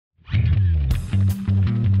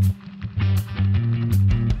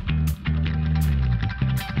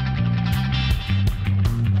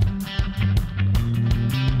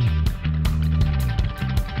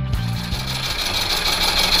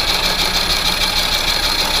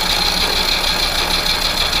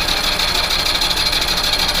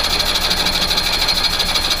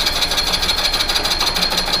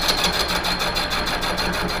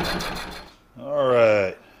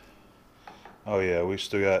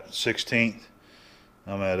still got 16th.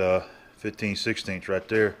 I'm at 15/16 right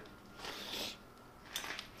there.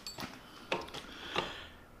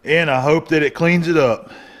 And I hope that it cleans it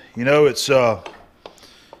up. You know, it's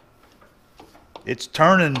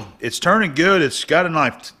turning good. It's got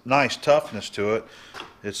a nice toughness to it.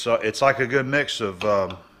 It's like a good mix of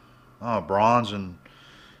bronze and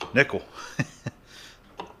nickel.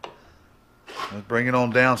 Let's bring it on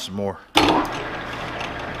down some more.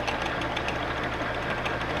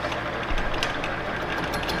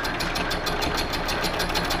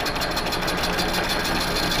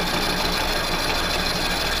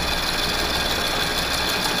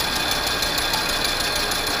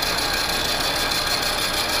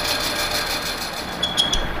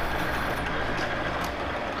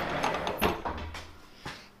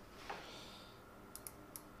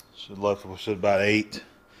 We said about 8.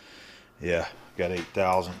 Yeah, got 8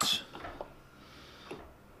 thousandths.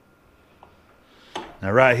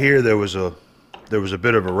 Now right here there was a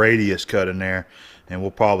bit of a radius cut in there, and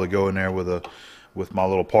we'll probably go in there with my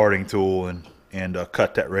little parting tool and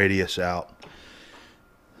cut that radius out.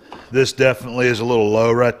 This definitely is a little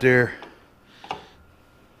low right there.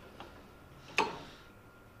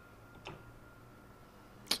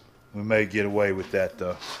 We may get away with that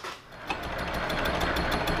though.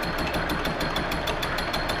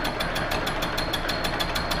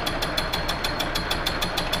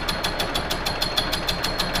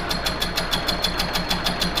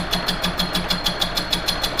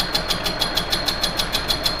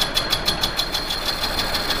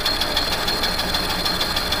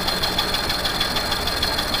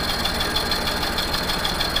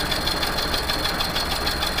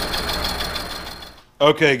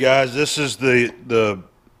 Okay guys, this is the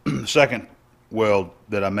second weld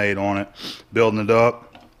that I made on it, building it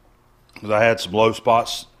up, because I had some low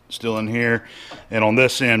spots still in here, and on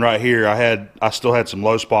this end right here I still had some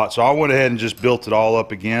low spots, so I went ahead and just built it all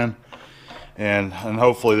up again, and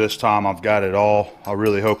hopefully this time I've got it all. I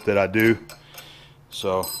really hope that I do,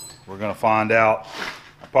 so we're gonna find out.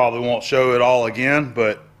 I probably won't show it all again,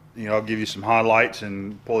 but you know, I'll give you some highlights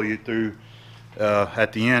and pull you through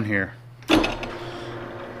at the end here.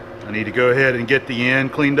 I need to go ahead and get the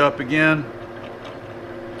end cleaned up again.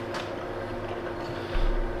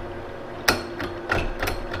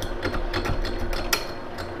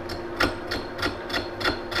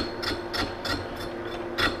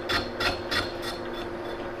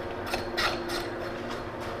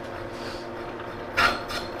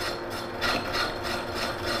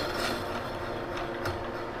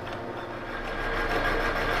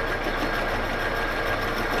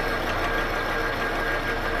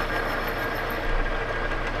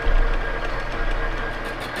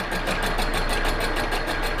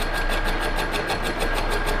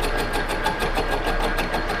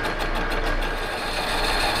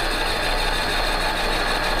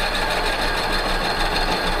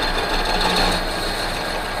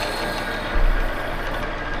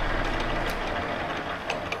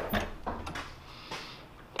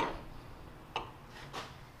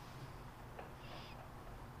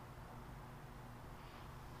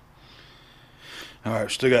 All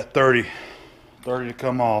right, still got 30 to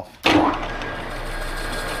come off.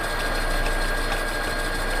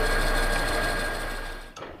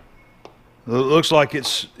 It looks like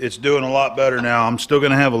it's doing a lot better now. I'm still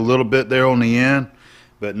going to have a little bit there on the end,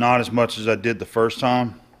 but not as much as I did the first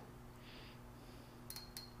time.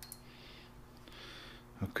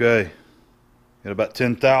 Okay, got about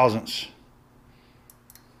 10 thousandths.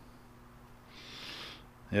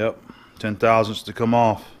 Yep, 10 thousandths to come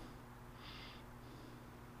off.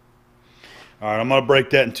 All right, I'm going to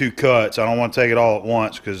break that in 2 cuts. I don't want to take it all at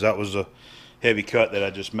once because that was a heavy cut that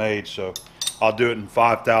I just made. So I'll do it in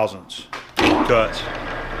 5 thousandths cuts.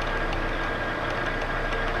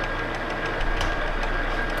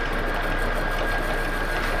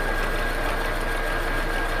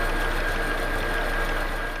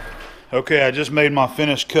 Okay, I just made my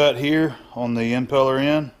finished cut here on the impeller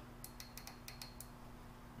end.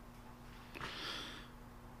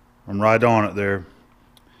 I'm right on it there.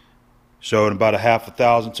 Showing about a 1/2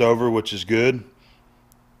 thousandths over, which is good.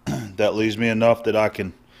 That leaves me enough that I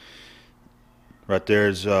can. Right there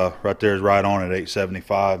is right on at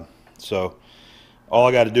 875. So all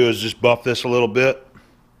I got to do is just buff this a little bit,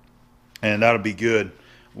 and that'll be good.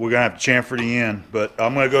 We're gonna have to chamfer the end, but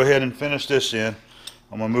I'm gonna go ahead and finish this end.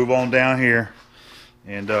 I'm gonna move on down here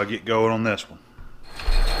and get going on this one.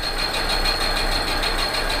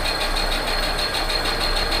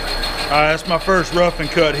 All right, that's my first rough and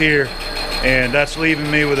cut here, and that's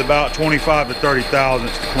leaving me with about 25 to 30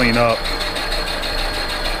 thousandths to clean up.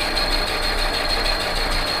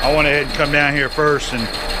 I went ahead and come down here first and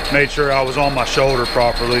made sure I was on my shoulder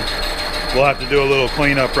properly. We'll have to do a little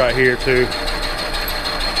cleanup right here too.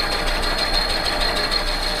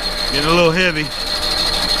 Getting a little heavy.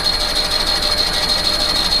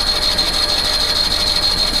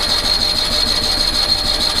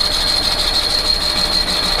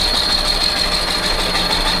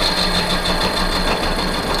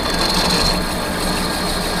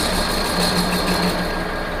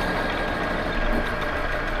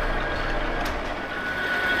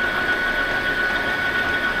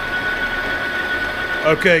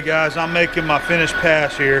 Okay guys, I'm making my finished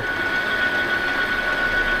pass here.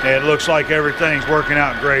 And it looks like everything's working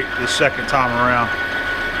out great this second time around.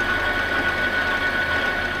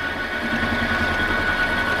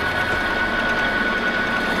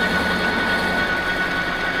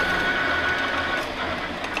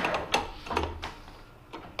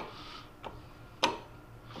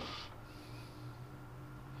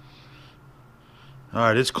 All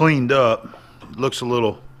right, it's cleaned up. It looks a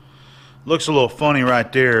little funny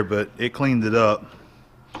right there, but it cleaned it up.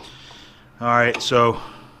 All right, so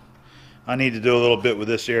I need to do a little bit with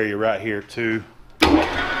this area right here too. I'm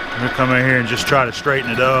gonna come in here and just try to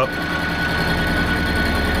straighten it up.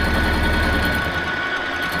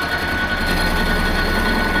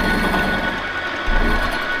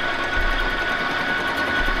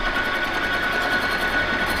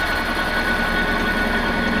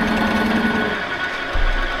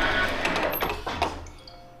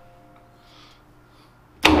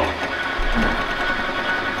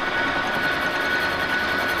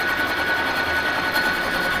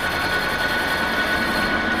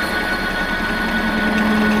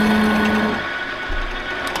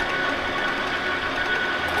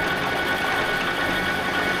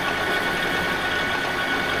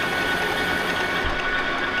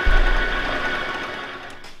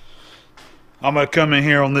 I'm going to come in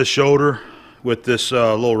here on this shoulder with this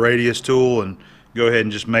little radius tool and go ahead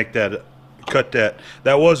and just make that, cut that.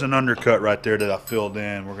 That was an undercut right there that I filled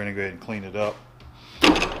in. We're going to go ahead and clean it up.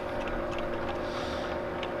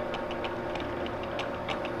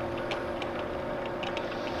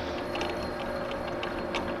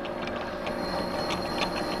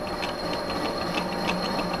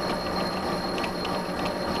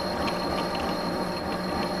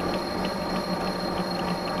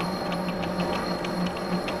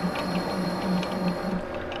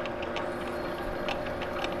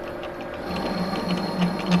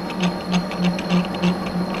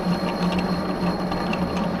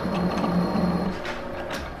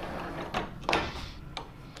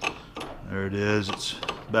 There it is. It's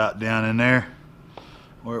about down in there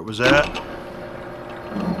where it was at.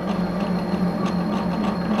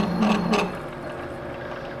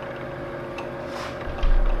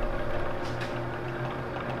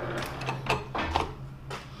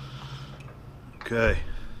 Okay,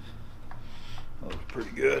 that looks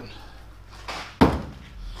pretty good.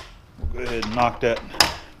 We'll go ahead and knock that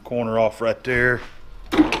corner off right there.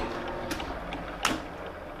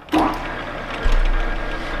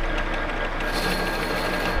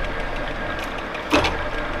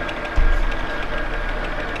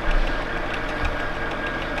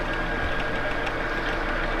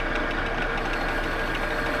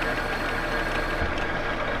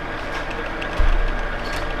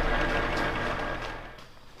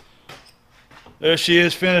 There she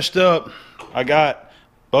is, finished up. I got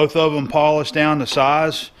both of them polished down to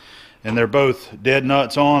size, and they're both dead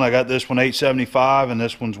nuts on. I got this one 875 and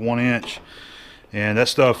this one's 1 inch. And that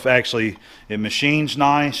stuff actually, it machines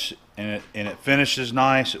nice and it finishes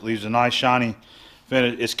nice. It leaves a nice shiny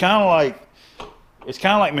finish. It's kind of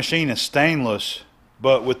like machining stainless,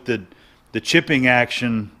 but with the chipping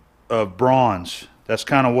action of bronze. That's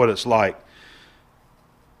kind of what it's like.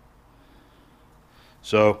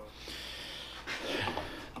 So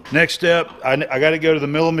next step, I got to go to the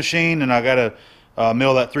milling machine and I got to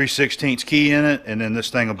mill that 3/16 key in it, and then this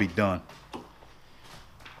thing will be done.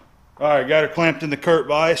 All right, got it clamped in the Kurt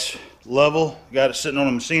vise, level. Got it sitting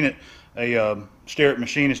on a Starrett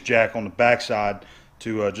machinist jack on the backside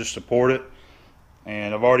to just support it.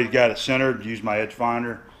 And I've already got it centered, used my edge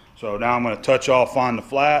finder. So now I'm going to touch off on the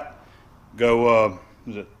flat, go,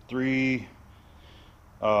 is it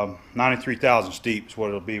 93,000 steep is what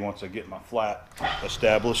it'll be once I get my flat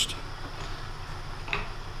established.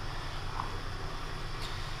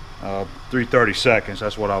 330 seconds,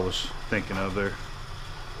 that's what I was thinking of there.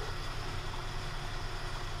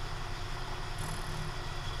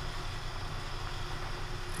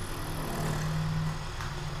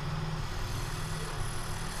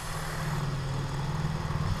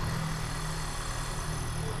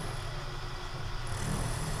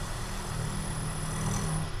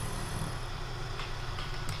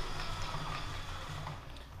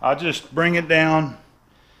 I just bring it down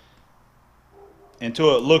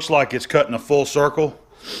until it looks like it's cutting a full circle,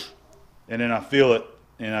 and then I feel it,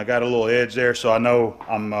 and I got a little edge there, so I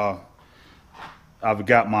know I've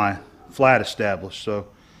got my flat established. So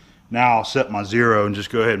now I'll set my zero and just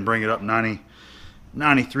go ahead and bring it up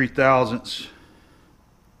 93 thousandths,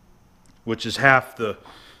 which is half the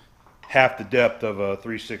depth of a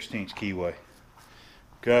 3/16 keyway.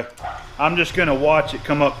 Okay, I'm just gonna watch it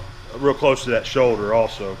come up real close to that shoulder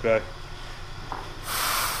also. Okay,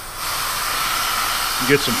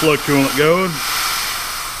 get some flood coolant going.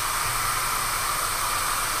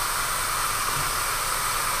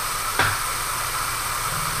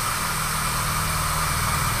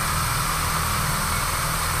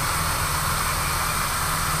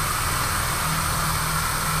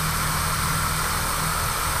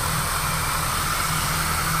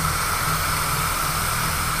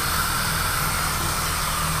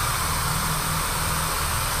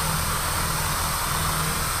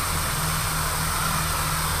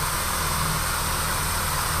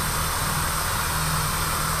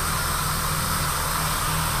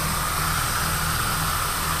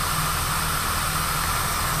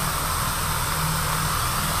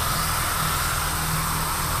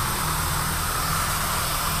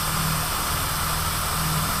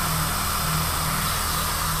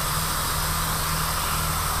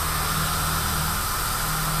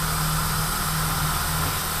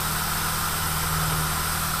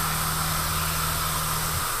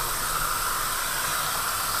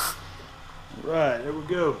 Right, there we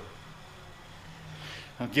go.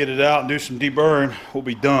 I'll get it out and do some deburring. We'll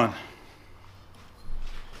be done.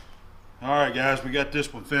 Alright guys, we got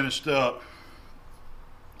this one finished up.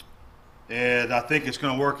 And I think it's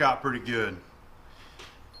going to work out pretty good.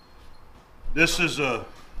 This is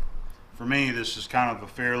for me, this is kind of a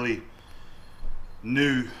fairly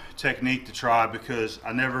new technique to try because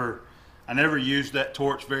I never used that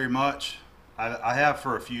torch very much. I have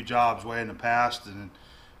for a few jobs way in the past, and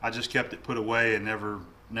I just kept it put away and never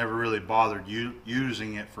really bothered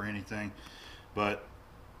using it for anything. But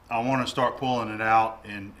I want to start pulling it out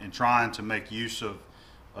and trying to make use of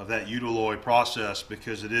that Eutalloy process,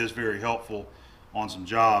 because it is very helpful on some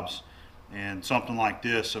jobs. And something like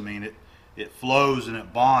this, I mean, it flows and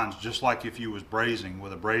it bonds just like if you was brazing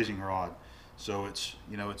with a brazing rod. So it's,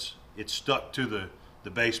 you know, it's stuck to the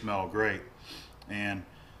base metal great, and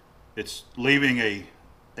it's leaving a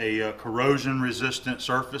corrosion resistant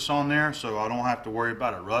surface on there, so I don't have to worry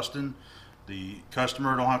about it rusting. The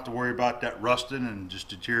customer don't have to worry about that rusting and just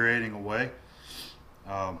deteriorating away.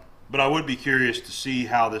 But I would be curious to see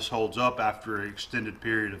how this holds up after an extended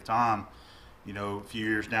period of time, you know, a few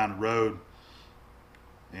years down the road.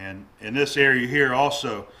 And in this area here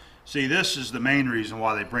also, see, this is the main reason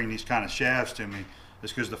why they bring these kind of shafts to me,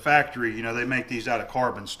 is because the factory, you know, they make these out of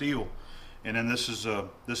carbon steel, and then this is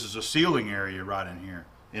a sealing area right in here,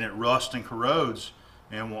 and it rusts and corrodes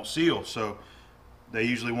and won't seal. So they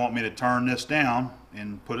usually want me to turn this down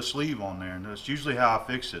and put a sleeve on there, and that's usually how I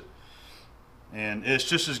fix it. And it's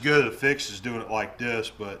just as good a fix as doing it like this,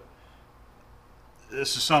 but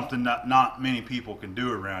this is something that not many people can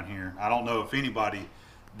do around here. I don't know if anybody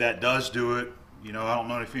that does do it, you know, I don't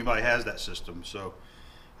know if anybody has that system. So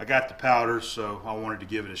I got the powders, so I wanted to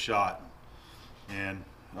give it a shot, and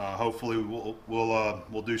hopefully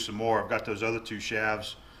we'll do some more. I've got those other two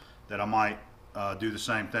shafts that I might do the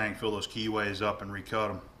same thing, fill those keyways up and recut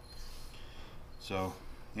them. So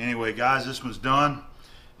anyway guys, this one's done,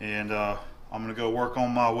 and I'm gonna go work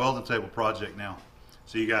on my welding table project now.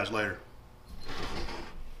 See you guys later.